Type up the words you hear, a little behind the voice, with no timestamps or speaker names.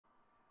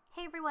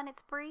Hey everyone,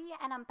 it's Bree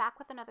and I'm back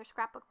with another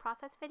scrapbook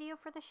process video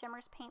for the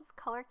Shimmerz Paints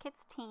Color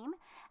Kits team,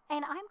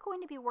 and I'm going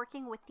to be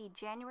working with the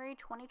January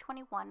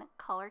 2021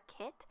 color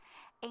kit,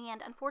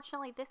 and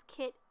unfortunately this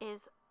kit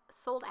is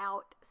sold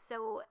out,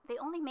 so they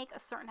only make a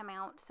certain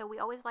amount, so we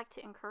always like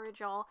to encourage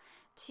y'all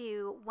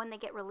to, when they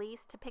get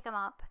released, to pick them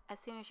up as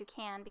soon as you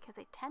can because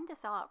they tend to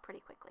sell out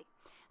pretty quickly.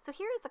 So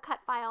here is the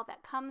cut file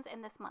that comes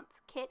in this month's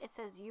kit. It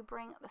says, "You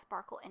bring the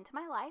sparkle into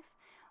my life."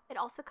 It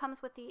also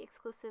comes with the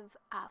exclusive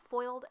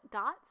foiled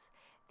dots.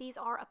 These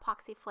are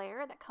epoxy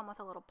flare that come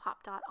with a little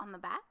pop dot on the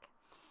back.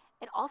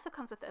 It also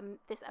comes with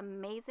this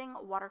amazing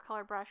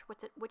watercolor brush,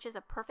 which is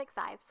a perfect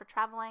size for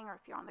traveling, or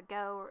if you're on the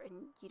go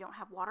and you don't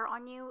have water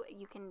on you,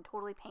 you can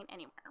totally paint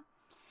anywhere.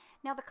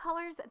 Now the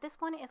colors,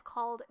 this one is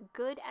called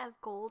Good as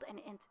Gold,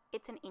 and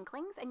it's in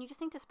Inklings, and you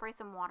just need to spray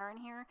some water in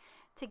here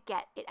to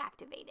get it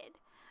activated.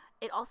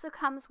 It also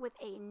comes with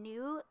a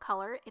new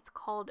color. It's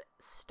called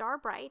Star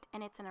Bright,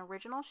 and it's an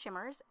original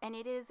Shimmerz, and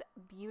it is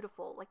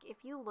beautiful. Like,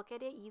 if you look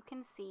at it, you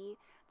can see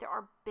there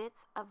are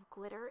bits of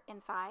glitter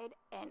inside,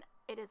 and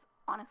it is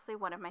honestly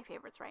one of my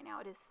favorites right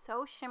now. It is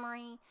so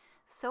shimmery,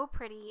 so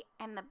pretty,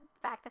 and the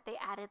fact that they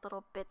added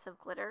little bits of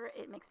glitter,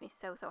 it makes me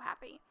so, so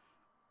happy.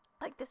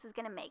 Like, this is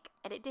gonna make,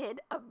 and it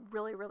did, a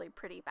really, really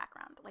pretty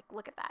background. Like,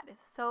 look at that.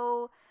 It's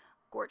so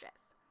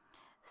gorgeous.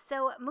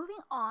 So moving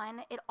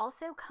on, it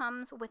also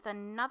comes with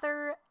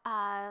another,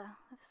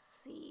 let's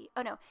see,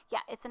 oh no,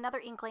 yeah, it's another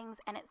Inklings,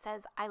 and it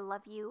says, "I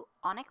love you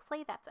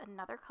onyxly." That's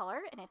another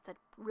color, and it's a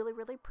really,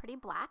 really pretty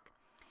black.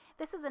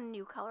 This is a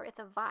new color. It's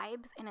a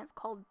Vibes, and it's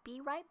called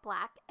Be Right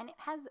Black, and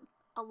it has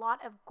a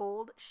lot of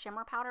gold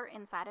shimmer powder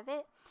inside of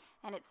it,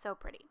 and it's so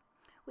pretty.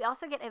 We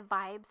also get a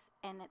Vibes,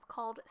 and it's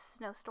called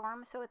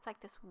Snowstorm, so it's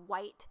like this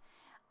white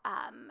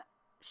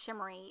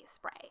shimmery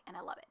spray, and I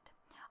love it.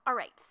 All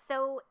right,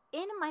 so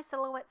in my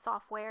Silhouette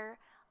software,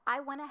 I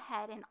went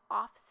ahead and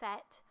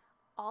offset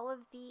all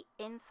of the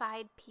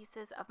inside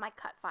pieces of my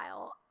cut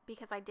file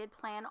because I did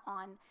plan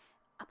on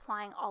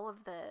applying all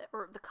of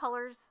the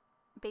colors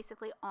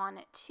basically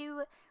on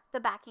to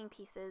the backing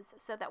pieces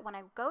so that when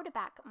I go to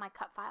back my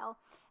cut file,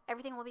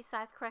 everything will be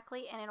sized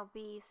correctly and it'll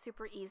be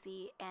super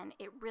easy, and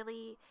it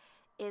really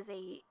is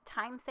a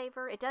time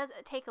saver. It does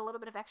take a little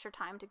bit of extra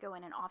time to go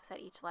in and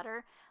offset each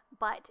letter,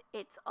 but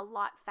it's a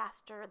lot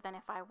faster than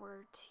if I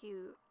were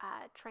to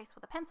trace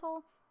with a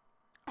pencil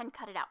and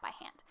cut it out by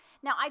hand.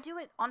 Now I do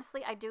it,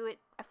 honestly, I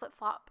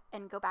flip-flop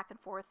and go back and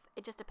forth.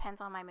 It just depends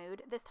on my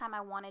mood. This time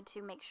I wanted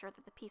to make sure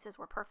that the pieces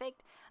were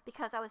perfect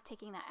because I was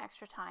taking that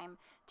extra time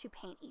to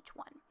paint each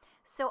one.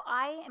 So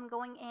I am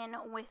going in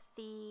with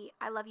the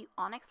I Love You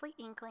Onyxly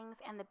Inklings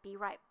and the Be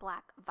Right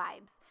Black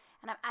Vibes.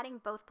 And I'm adding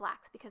both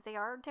blacks because they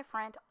are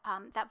different.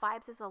 That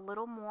Vibes is a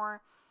little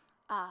more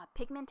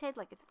pigmented,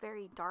 like it's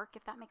very dark,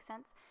 if that makes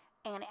sense.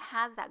 And it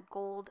has that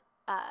gold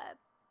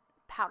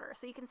powder.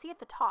 So you can see at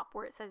the top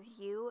where it says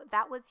 "You,"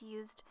 that was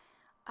used,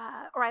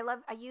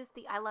 I used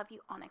the I Love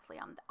You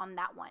Onyxly on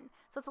that one.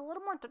 So it's a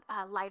little more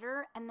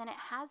lighter, and then it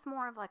has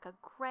more of like a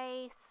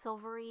gray,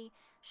 silvery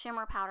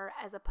shimmer powder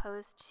as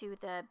opposed to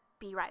the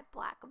Be Right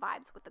Black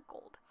Vibes with the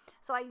gold.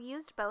 So I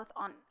used both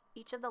on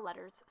each of the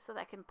letters so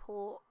that I can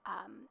pull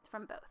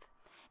from both.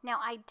 Now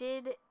I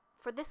did,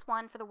 for this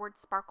one, for the word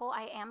sparkle,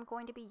 I am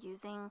going to be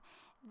using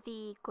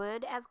the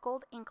Good as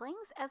Gold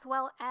Inklings as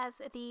well as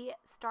the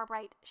Star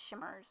Bright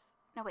Shimmerz.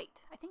 No,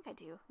 wait, I think I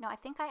do. No, I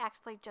think I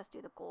actually just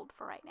do the gold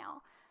for right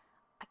now.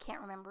 I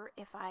can't remember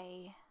if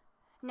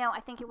no,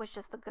 I think it was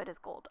just the Good as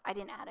Gold. I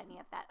didn't add any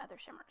of that other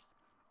shimmers.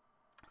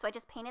 So I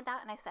just painted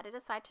that and I set it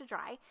aside to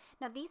dry.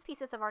 Now these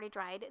pieces have already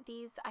dried.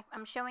 These,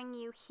 I'm showing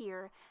you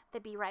here the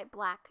Be Right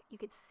Black. You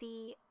could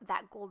see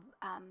that gold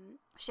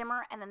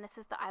shimmer, and then this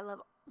is the I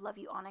Love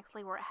You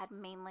Onyxly, where it had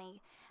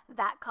mainly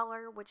that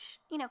color, which,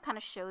 you know, kind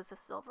of shows the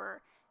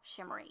silver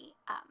shimmery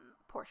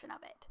portion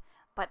of it.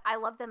 But I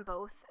love them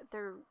both.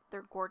 They're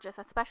gorgeous,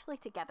 especially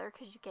together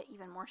because you get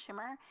even more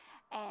shimmer.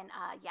 And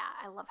yeah,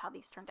 I love how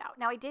these turned out.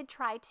 Now I did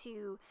try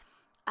to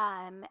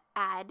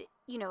add,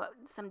 you know,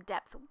 some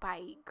depth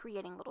by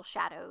creating little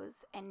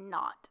shadows and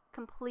not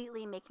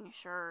completely making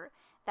sure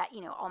that,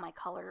 you know, all my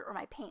color or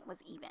my paint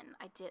was even.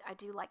 I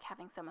do like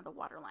having some of the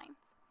water lines.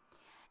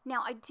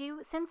 Now I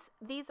do, since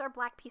these are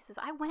black pieces,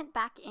 I went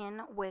back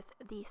in with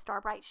the Star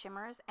Bright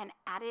Shimmers and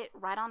added it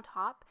right on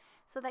top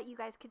so that you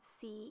guys could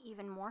see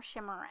even more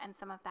shimmer and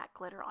some of that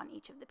glitter on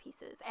each of the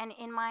pieces. And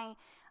in my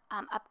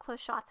up close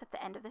shots at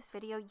the end of this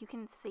video, you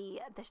can see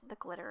the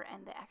glitter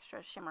and the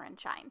extra shimmer and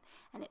shine,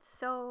 and it's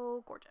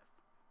so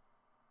gorgeous.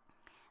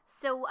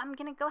 So I'm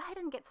gonna go ahead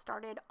and get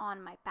started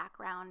on my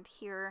background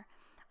here.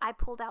 I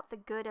pulled out the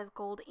Good as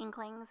Gold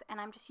Inklings, and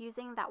I'm just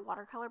using that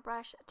watercolor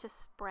brush to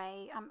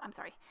spray,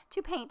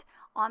 to paint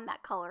on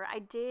that color. I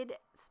did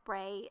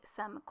spray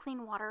some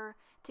clean water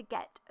to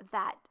get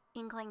that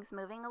Inklings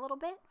moving a little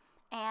bit,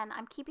 and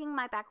I'm keeping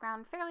my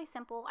background fairly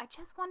simple. I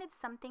just wanted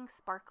something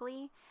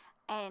sparkly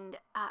and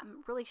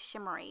really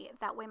shimmery.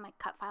 That way my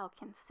cut file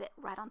can sit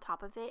right on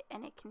top of it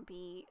and it can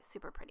be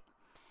super pretty.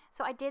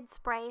 So I did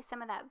spray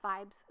some of that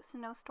Vibes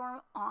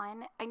Snowstorm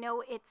on. I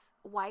know it's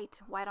white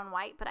on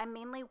white, but I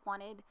mainly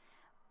wanted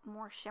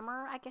more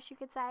shimmer, I guess you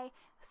could say.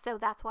 So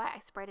that's why I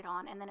sprayed it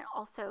on. And then it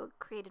also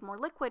created more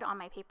liquid on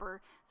my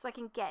paper so I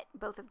can get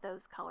both of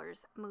those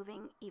colors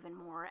moving even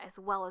more, as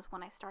well as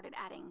when I started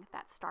adding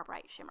that Star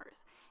Bright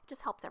shimmers. It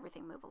just helps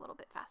everything move a little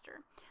bit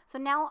faster. So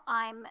now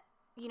I'm,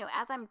 you know,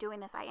 as I'm doing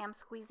this, I am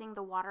squeezing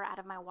the water out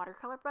of my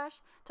watercolor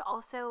brush to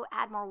also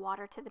add more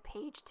water to the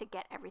page to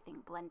get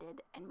everything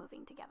blended and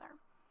moving together.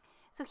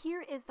 So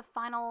here is the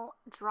final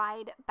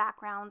dried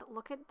background.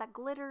 Look at the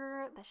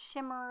glitter, the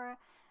shimmer.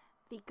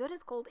 The Good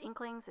as Gold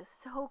Inklings is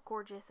so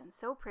gorgeous and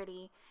so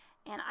pretty,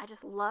 and I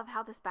just love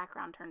how this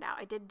background turned out.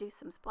 I did do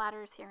some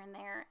splatters here and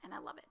there, and I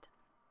love it.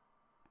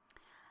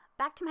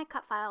 Back to my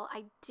cut file,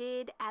 I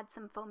did add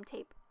some foam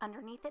tape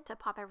underneath it to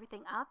pop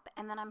everything up,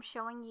 and then I'm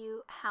showing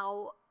you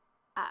how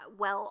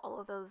well all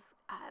of those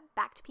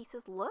backed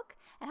pieces look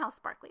and how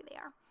sparkly they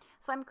are.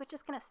 So I'm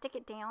just going to stick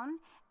it down,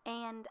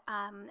 and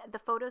the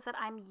photos that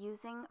I'm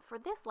using for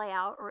this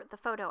layout, or the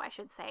photo I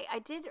should say, I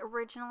did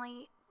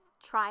originally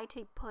try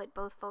to put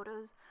both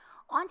photos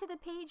onto the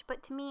page,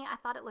 but to me I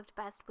thought it looked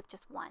best with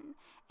just one,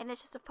 and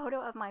it's just a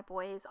photo of my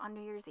boys on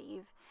New Year's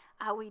Eve.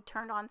 We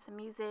turned on some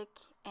music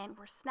and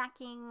we're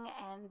snacking,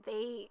 and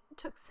they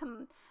took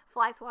some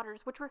fly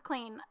swatters, which were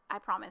clean, I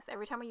promise.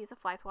 Every time I use a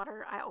fly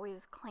swatter, I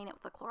always clean it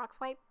with a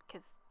Clorox wipe,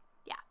 because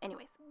yeah,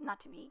 anyways,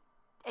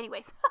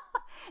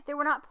 they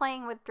were not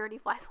playing with dirty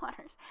fly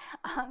swatters.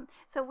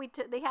 So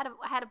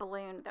I had a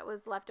balloon that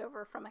was left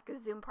over from like a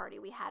Zoom party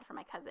we had for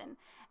my cousin,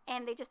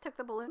 and they just took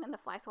the balloon and the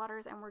fly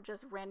swatters and were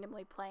just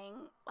randomly playing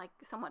like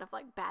somewhat of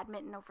like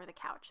badminton over the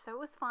couch. So it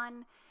was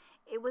fun.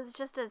 It was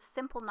just a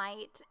simple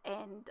night,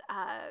 and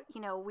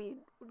you know,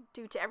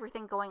 due to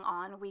everything going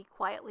on, we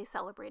quietly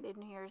celebrated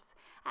New Year's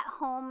at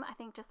home, I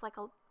think, just like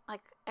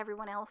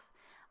everyone else,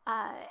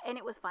 and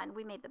it was fun.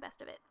 We made the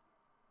best of it.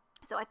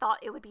 So I thought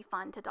it would be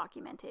fun to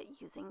document it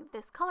using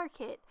this color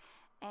kit,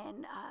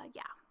 and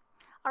yeah.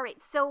 All right,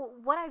 so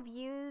what I've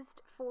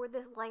used for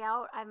this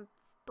layout, I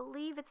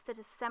believe it's the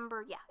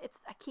December,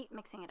 I keep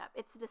mixing it up.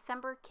 It's the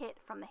December kit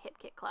from the Hip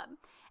Kit Club,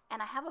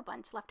 and I have a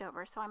bunch left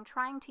over, so I'm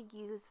trying to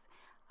use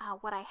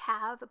what I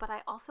have, but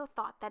I also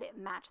thought that it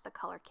matched the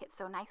color kit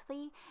so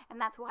nicely, and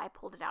that's why I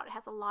pulled it out. It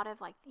has a lot of,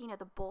 like, you know,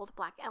 the bold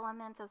black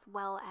elements, as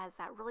well as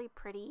that really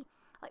pretty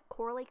like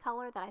corally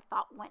color that I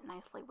thought went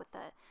nicely with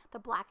the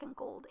black and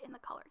gold in the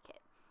color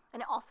kit.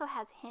 And it also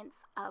has hints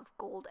of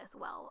gold as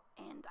well,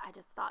 and I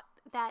just thought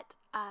that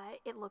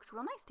it looked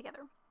real nice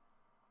together.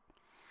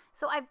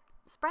 So I've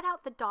spread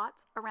out the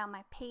dots around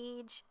my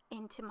page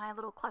into my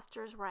little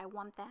clusters where I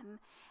want them,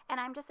 and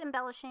I'm just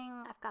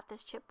embellishing. I've got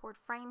this chipboard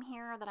frame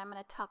here that I'm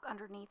going to tuck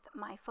underneath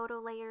my photo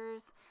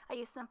layers. I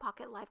used some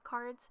pocket life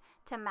cards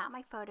to map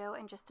my photo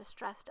and just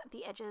distressed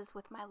the edges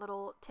with my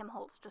little Tim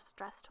Holtz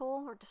distress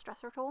tool, or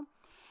distressor tool.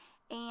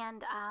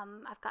 And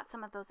I've got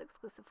some of those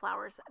exclusive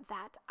flowers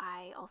that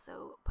I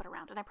also put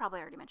around, and I probably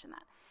already mentioned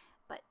that.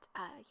 But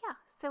yeah,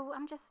 so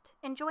I'm just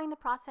enjoying the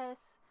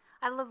process.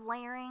 I love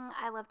layering.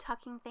 I love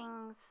tucking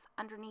things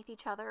underneath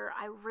each other.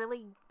 I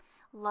really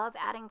love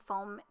adding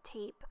foam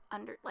tape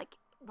under, like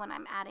when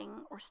I'm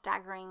adding or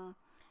staggering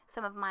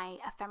some of my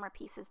ephemera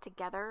pieces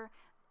together,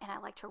 and I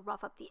like to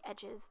rough up the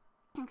edges,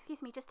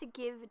 excuse me, just to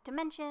give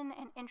dimension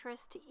and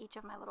interest to each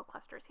of my little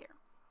clusters here.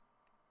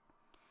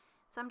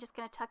 So I'm just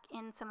going to tuck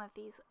in some of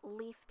these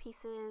leaf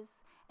pieces,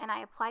 and I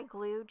apply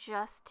glue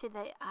just to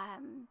the,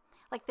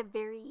 like the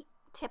very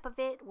tip of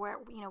it, where,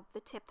 you know, the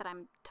tip that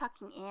I'm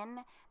tucking in.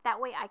 That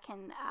way I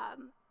can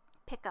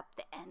pick up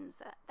the ends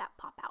that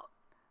pop out.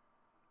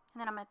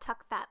 And then I'm going to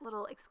tuck that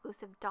little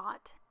exclusive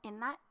dot in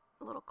that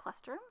little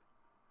cluster.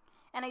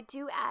 And I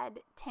do add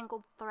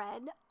tangled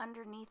thread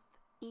underneath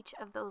each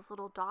of those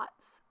little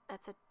dots.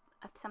 That's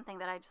something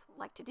that I just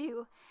like to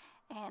do,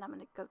 and I'm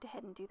going to go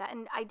ahead and do that.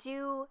 And I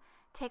do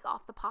take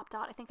off the pop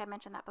dot. I think I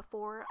mentioned that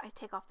before. I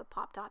take off the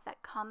pop dot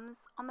that comes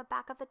on the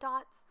back of the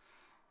dots,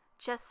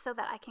 just so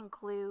that I can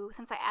glue.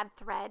 Since I add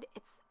thread,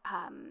 it's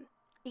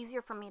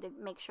easier for me to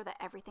make sure that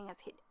everything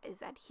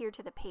is adhered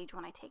to the page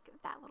when I take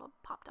that little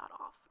pop dot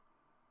off.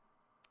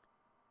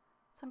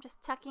 So I'm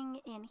just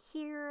tucking in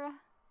here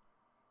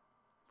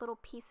little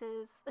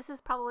pieces. This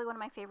is probably one of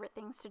my favorite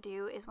things to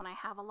do, is when I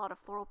have a lot of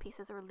floral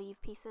pieces or leaf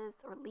pieces,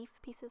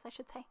 I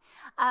should say.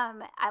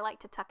 I like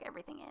to tuck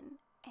everything in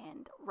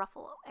and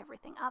ruffle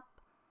everything up.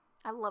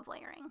 I love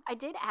layering. I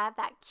did add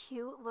that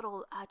cute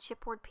little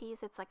chipboard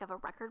piece. It's like of a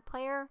record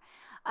player,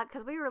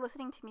 because we were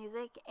listening to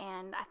music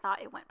and I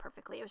thought it went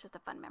perfectly. It was just a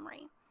fun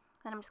memory.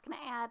 Then I'm just going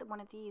to add one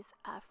of these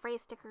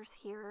phrase stickers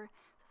here.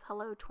 It says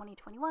hello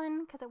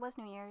 2021, because it was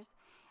New Year's.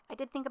 I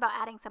did think about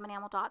adding some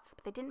enamel dots,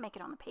 but they didn't make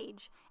it on the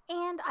page,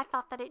 and I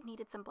thought that it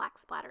needed some black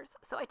splatters.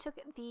 So I took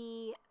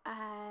the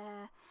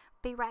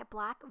Be Right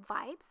Black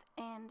Vibes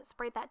and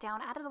sprayed that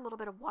down, added a little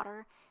bit of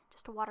water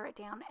just to water it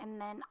down, and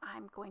then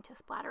I'm going to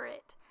splatter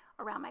it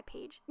around my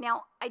page.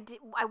 Now,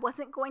 I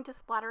wasn't going to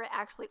splatter it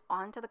actually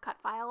onto the cut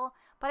file,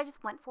 but I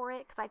just went for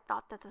it because I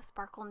thought that the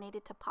sparkle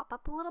needed to pop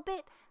up a little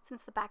bit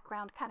since the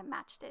background kind of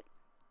matched it.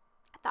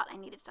 I thought I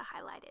needed to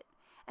highlight it.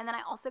 And then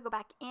I also go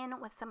back in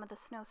with some of the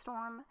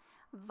Snowstorm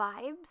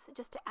vibes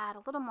just to add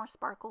a little more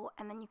sparkle,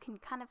 and then you can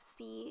kind of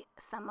see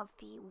some of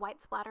the white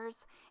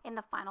splatters in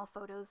the final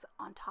photos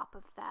on top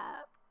of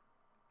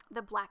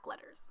the black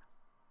letters,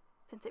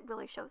 since it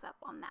really shows up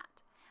on that.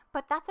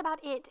 But that's about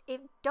it.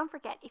 Don't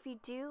forget, if you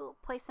do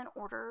place an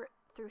order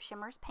through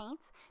Shimmerz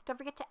Paints, don't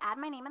forget to add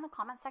my name in the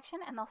comment section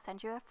and they'll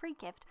send you a free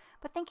gift.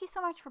 But thank you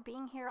so much for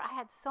being here. I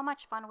had so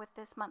much fun with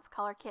this month's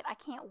color kit. I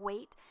can't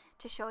wait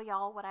to show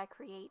y'all what I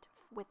create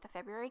with the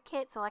February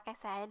kit. So like I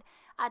said,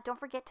 don't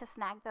forget to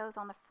snag those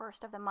on the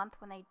first of the month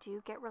when they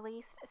do get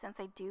released, since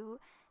they do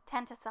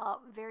tend to sell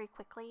out very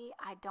quickly.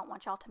 I don't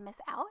want y'all to miss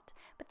out.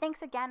 But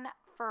thanks again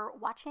for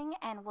watching,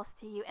 and we'll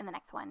see you in the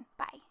next one.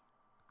 Bye.